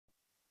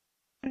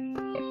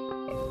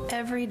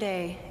Every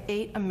day,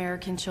 8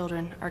 American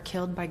children are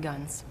killed by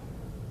guns.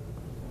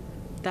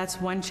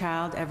 That's one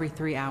child every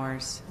 3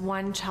 hours.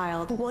 One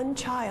child. One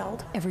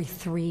child. Every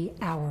 3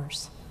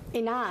 hours.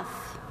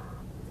 Enough.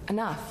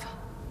 Enough.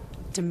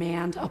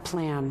 Demand a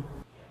plan.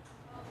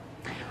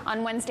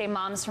 On Wednesday,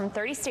 moms from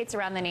 30 states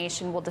around the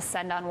nation will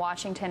descend on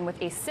Washington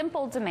with a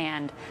simple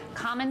demand: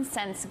 common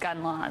sense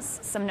gun laws.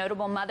 Some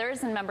notable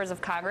mothers and members of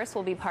Congress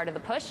will be part of the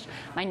push: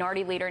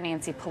 Minority Leader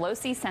Nancy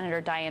Pelosi,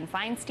 Senator Dianne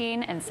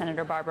Feinstein, and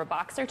Senator Barbara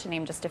Boxer, to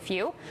name just a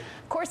few.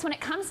 Of course, when it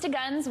comes to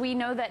guns, we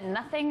know that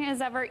nothing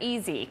is ever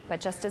easy.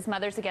 But just as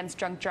Mothers Against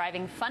Drunk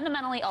Driving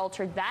fundamentally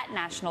altered that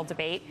national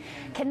debate,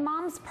 can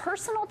mom's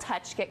personal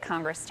touch get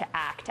Congress to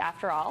act?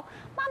 After all,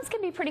 moms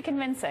can be pretty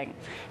convincing.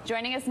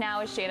 Joining us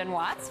now is Shannon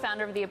Watts,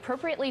 founder of the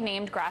appropriately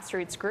named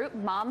grassroots group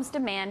Moms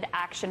Demand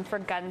Action for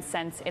Gun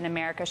Sense in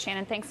America.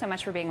 Shannon, thanks so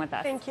much for being with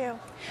us. Thank you.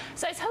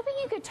 So I was hoping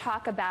you could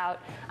talk about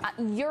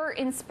your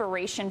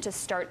inspiration to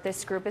start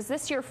this group. Is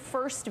this your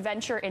first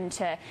venture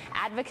into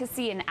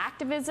advocacy and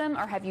activism,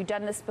 or have you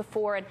done this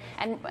before?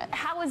 And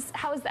how has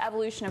the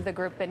evolution of the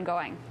group been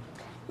going?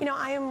 You know,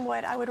 I am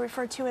what I would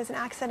refer to as an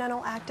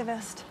accidental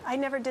activist. I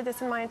never did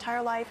this in my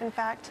entire life. In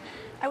fact,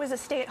 I was a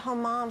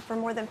stay-at-home mom for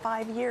more than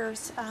 5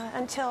 years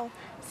until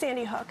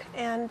Sandy Hook,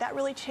 and that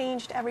really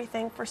changed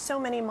everything for so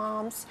many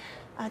moms.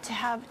 To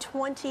have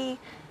 20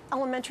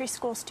 elementary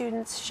school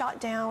students shot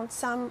down,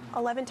 some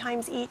 11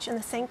 times each, in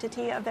the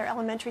sanctity of their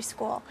elementary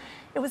school.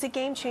 It was a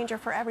game changer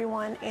for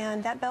everyone,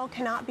 and that bell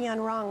cannot be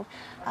unrung.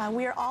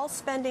 We are all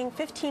spending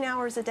 15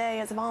 hours a day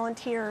as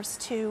volunteers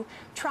to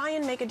try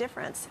and make a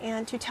difference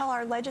and to tell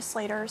our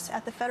legislators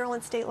at the federal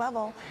and state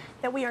level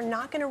that we are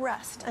not going to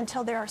rest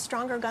until there are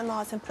stronger gun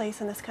laws in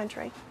place in this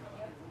country.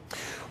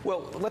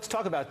 Well, let's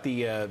talk about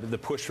the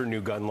push for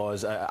new gun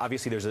laws.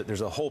 Obviously, there's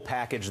a whole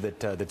package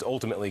that's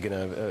ultimately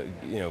going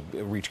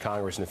to reach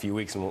Congress in a few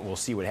weeks, and we'll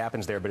see what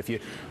happens there. But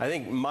I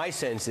think my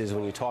sense is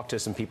when you talk to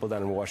some people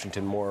down in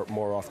Washington,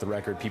 more off the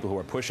record, people who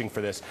are pushing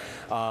for this,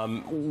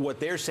 what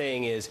they're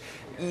saying is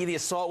the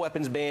assault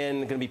weapons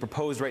ban going to be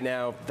proposed right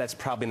now. That's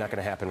probably not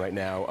going to happen right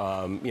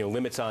now.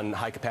 Limits on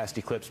high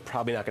capacity clips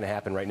probably not going to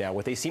happen right now.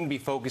 What they seem to be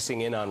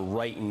focusing in on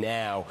right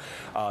now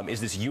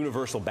is this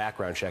universal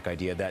background check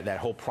idea, that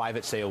whole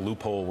private sale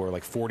loophole where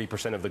like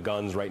 40% of the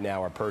guns right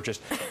now are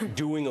purchased,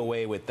 doing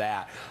away with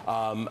that.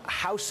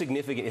 How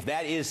significant, if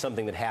that is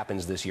something that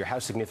happens this year, how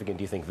significant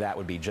do you think that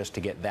would be just to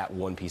get that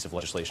one piece of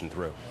legislation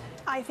through?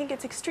 I think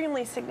it's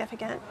extremely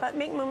significant, but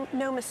make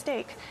no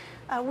mistake,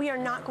 we are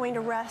not going to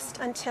rest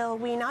until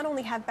we not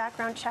only have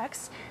background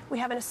checks, we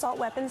have an assault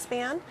weapons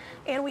ban,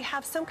 and we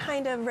have some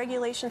kind of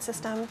regulation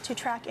system to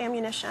track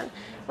ammunition.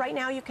 Right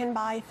now you can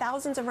buy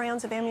thousands of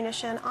rounds of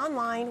ammunition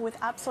online with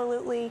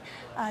absolutely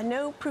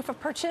no proof of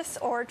purchase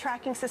or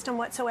tracking system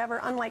whatsoever,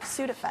 unlike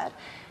Sudafed.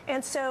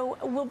 And so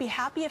we'll be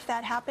happy if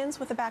that happens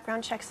with the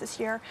background checks this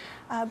year,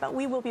 but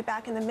we will be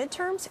back in the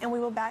midterms, and we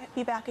will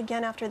be back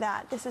again after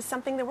that. This is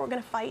something that we're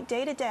going to fight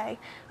day to day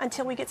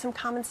until we get some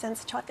common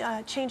sense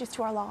changes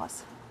to our laws.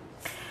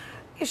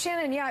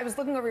 Shannon, yeah, I was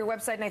looking over your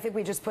website, and I think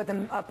we just put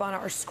them up on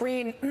our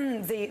screen.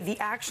 The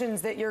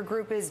actions that your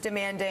group is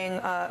demanding,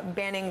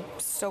 banning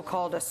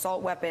so-called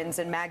assault weapons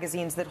and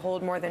magazines that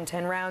hold more than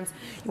 10 rounds.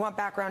 You want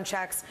background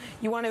checks.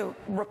 You want to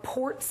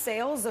report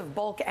sales of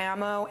bulk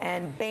ammo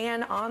and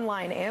ban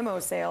online ammo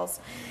sales.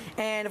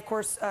 And, of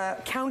course,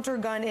 counter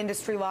gun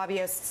industry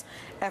lobbyists'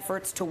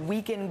 efforts to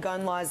weaken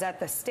gun laws at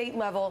the state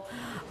level.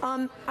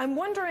 I'm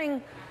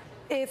wondering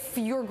if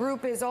your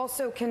group is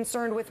also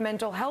concerned with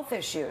mental health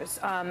issues.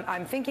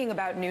 I'm thinking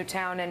about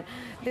Newtown, and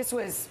this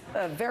was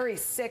a very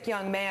sick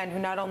young man who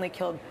not only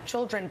killed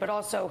children, but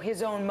also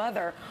his own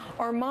mother.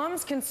 Are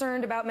moms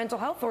concerned about mental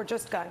health or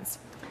just guns?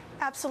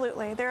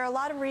 Absolutely. There are a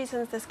lot of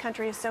reasons this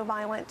country is so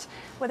violent,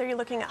 whether you're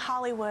looking at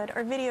Hollywood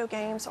or video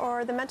games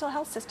or the mental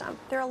health system.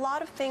 There are a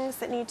lot of things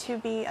that need to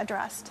be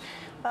addressed.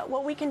 But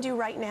what we can do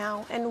right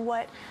now, and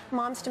what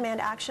Moms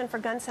Demand Action for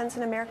Gun Sense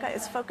in America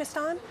is focused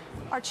on,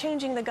 are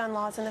changing the gun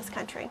laws in this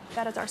country.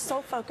 That is our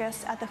sole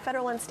focus at the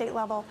federal and state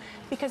level,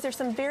 because there's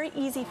some very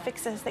easy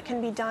fixes that can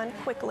be done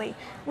quickly.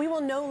 We will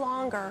no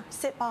longer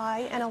sit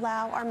by and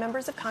allow our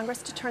members of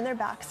Congress to turn their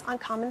backs on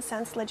common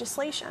sense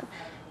legislation.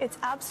 It's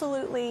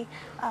absolutely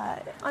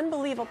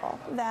unbelievable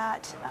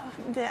that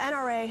the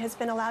NRA has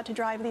been allowed to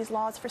drive these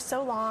laws for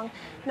so long,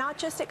 not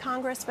just at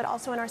Congress, but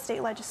also in our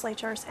state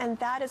legislatures, and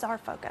that is our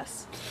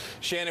focus.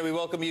 Shannon, we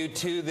welcome you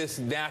to this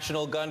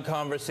national gun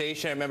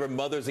conversation. I remember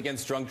Mothers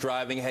Against Drunk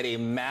Driving had a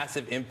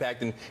massive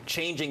impact in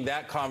changing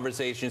that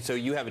conversation, so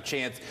you have a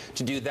chance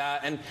to do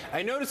that. And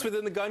I noticed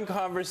within the gun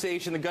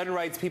conversation, the gun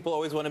rights people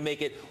always want to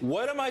make it,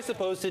 what am I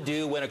supposed to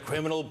do when a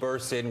criminal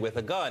bursts in with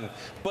a gun?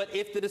 But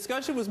if the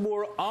discussion was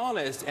more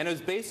honest and it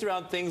was based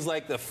around things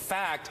like the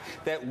fact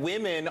that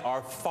women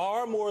are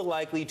far more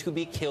likely to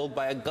be killed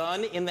by a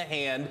gun in the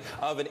hand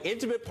of an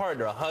intimate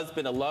partner, a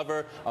husband, a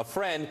lover, a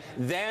friend,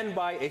 than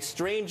by a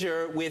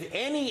stranger with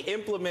any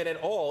implement at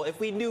all, if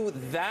we knew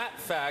that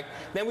fact,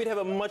 then we'd have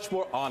a much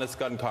more honest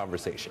gun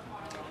conversation.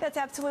 That's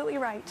absolutely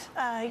right.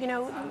 You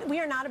know, we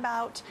are not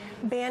about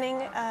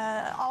banning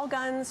all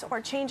guns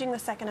or changing the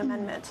Second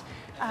Amendment.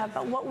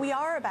 But what we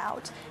are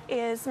about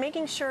is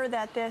making sure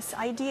that this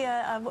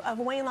idea of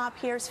Wayne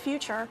LaPierre's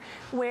future,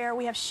 where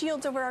we have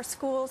shields over our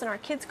schools and our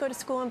kids go to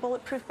school in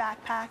bulletproof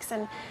backpacks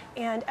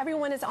and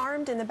everyone is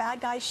armed and the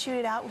bad guys shoot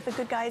it out with the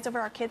good guys over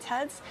our kids'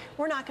 heads,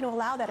 we're not going to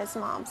allow that as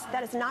moms.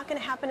 That is not going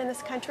to happen in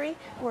this country.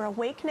 We're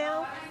awake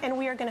now, and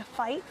we are going to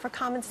fight for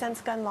common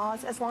sense gun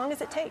laws as long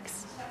as it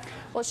takes.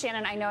 Well,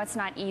 Shannon, I know it's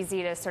not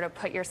easy to sort of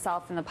put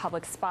yourself in the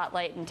public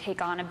spotlight and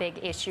take on a big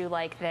issue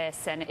like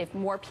this, and if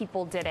more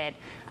people did it,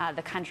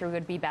 the country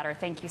would be better.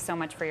 Thank you so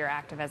much for your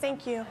activism.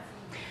 Thank you.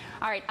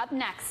 All right, up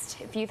next,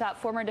 if you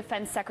thought former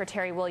Defense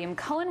Secretary William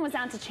Cohen was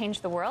out to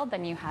change the world,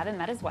 then you haven't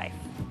met his wife.